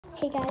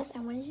Hey guys, I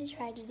wanted to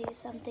try to do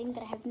something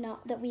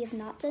that we have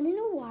not done in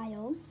a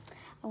while.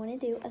 I want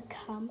to do a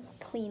come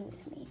clean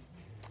with me.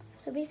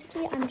 So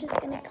basically, I'm just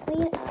gonna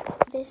clean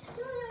up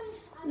this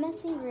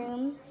messy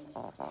room.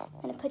 I'm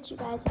gonna put you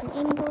guys at an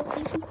angle so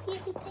you can see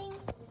everything.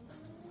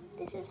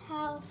 This is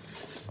how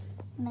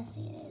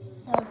messy it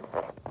is. So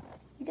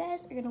you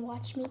guys are gonna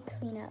watch me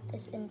clean up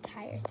this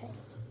entire thing.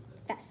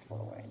 Fast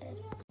forwarded.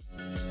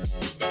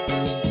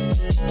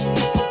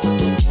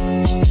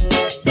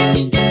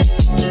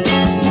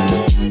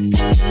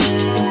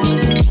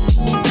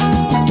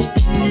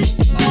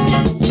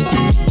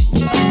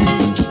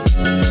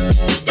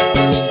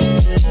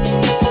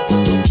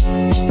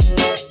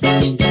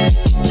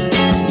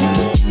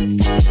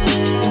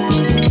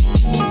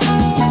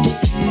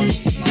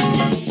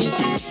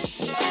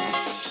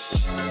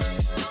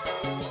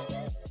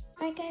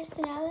 Alright guys,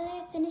 so now that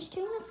I've finished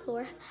doing the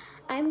floor,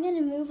 I'm going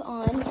to move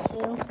on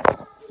to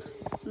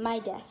my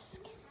desk.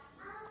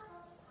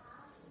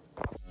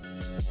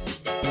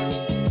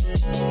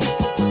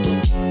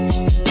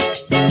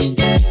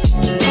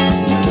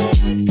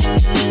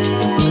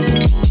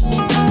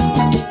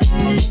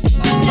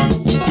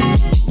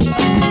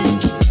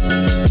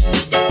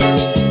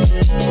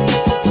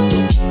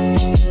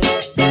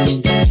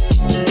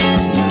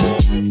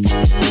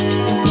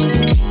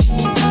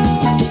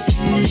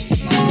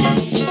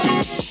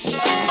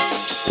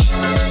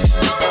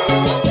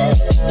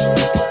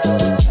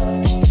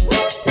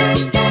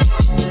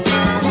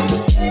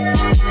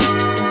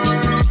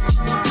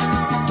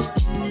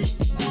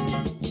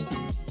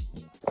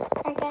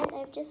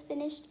 I've just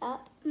finished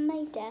up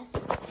my desk.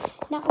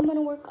 Now I'm going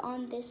to work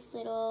on this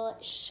little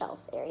shelf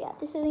area.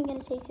 This isn't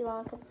going to take too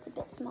long because it's a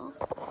bit small.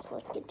 So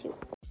let's get to it.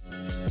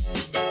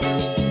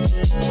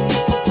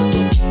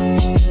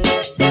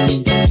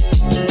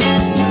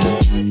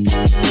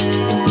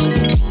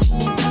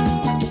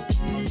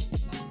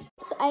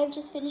 So I've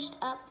just finished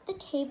up the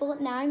table.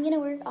 Now I'm going to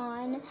work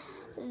on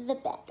the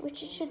bed,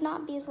 which it should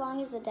not be as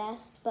long as the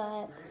desk,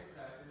 but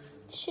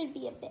should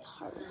be a bit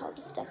hard with all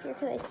this stuff here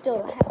because I still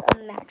don't have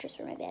a mattress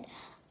for my bed.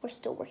 We're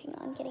still working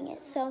on getting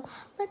it. So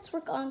let's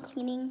work on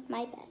cleaning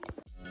my bed.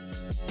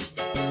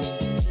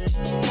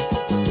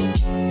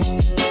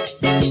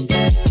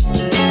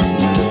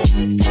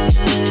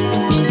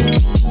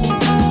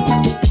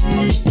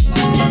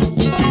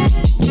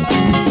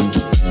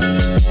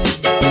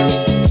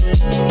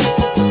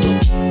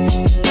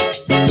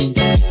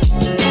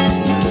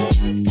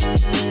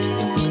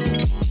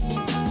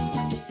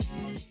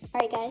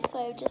 Alright guys, so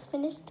I've just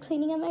finished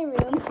cleaning up my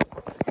room.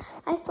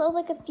 I still have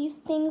like a few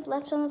things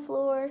left on the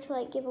floor to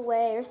like give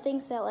away or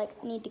things that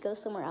like need to go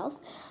somewhere else.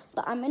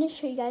 But I'm going to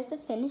show you guys the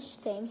finished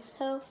thing.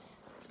 So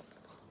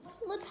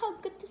look how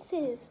good this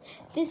is.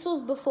 This was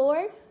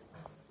before.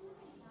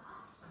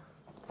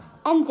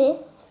 And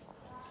this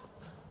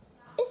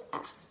is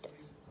after.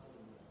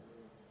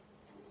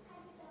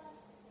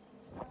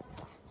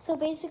 So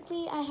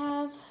basically I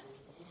have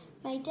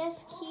my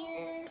desk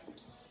here.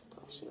 Oops,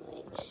 flashy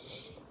light.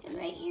 And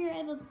right here I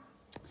have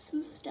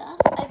some stuff.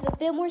 I have a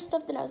bit more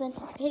stuff than I was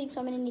anticipating, so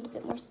I'm going to need a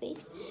bit more space.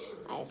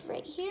 I have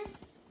right here.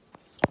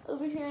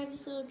 Over here I have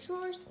this little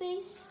drawer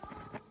space.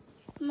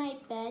 My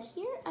bed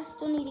here. I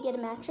still need to get a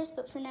mattress,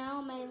 but for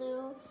now my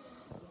little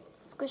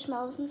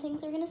squishmallows and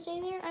things are going to stay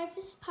there. I have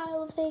this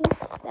pile of things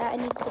that I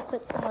need to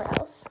put somewhere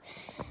else.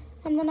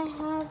 And then I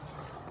have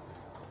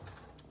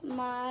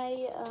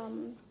my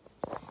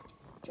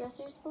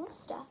dressers full of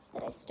stuff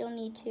that I still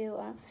need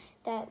to,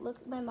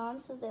 my mom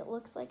says that it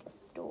looks like a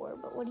store,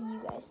 but what do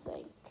you guys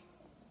think?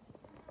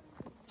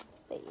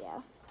 But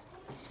yeah,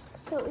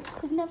 so it's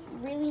cleaned up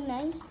really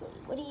nicely.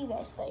 What do you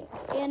guys think?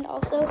 And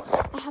also,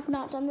 I have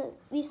not done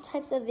these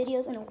types of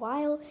videos in a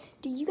while.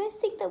 Do you guys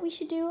think that we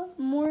should do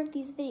more of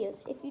these videos?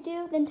 If you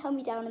do, then tell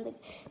me down in the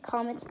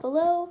comments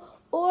below,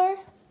 or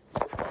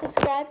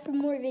subscribe for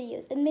more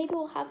videos, and maybe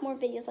we'll have more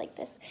videos like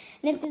this.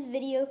 And if this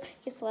video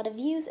gets a lot of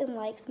views and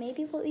likes,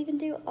 maybe we'll even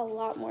do a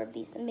lot more of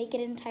these and make it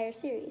an entire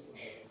series.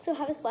 So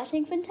have a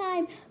splashing fun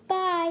time.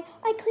 Bye.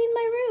 I cleaned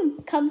my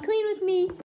room. Come clean with me.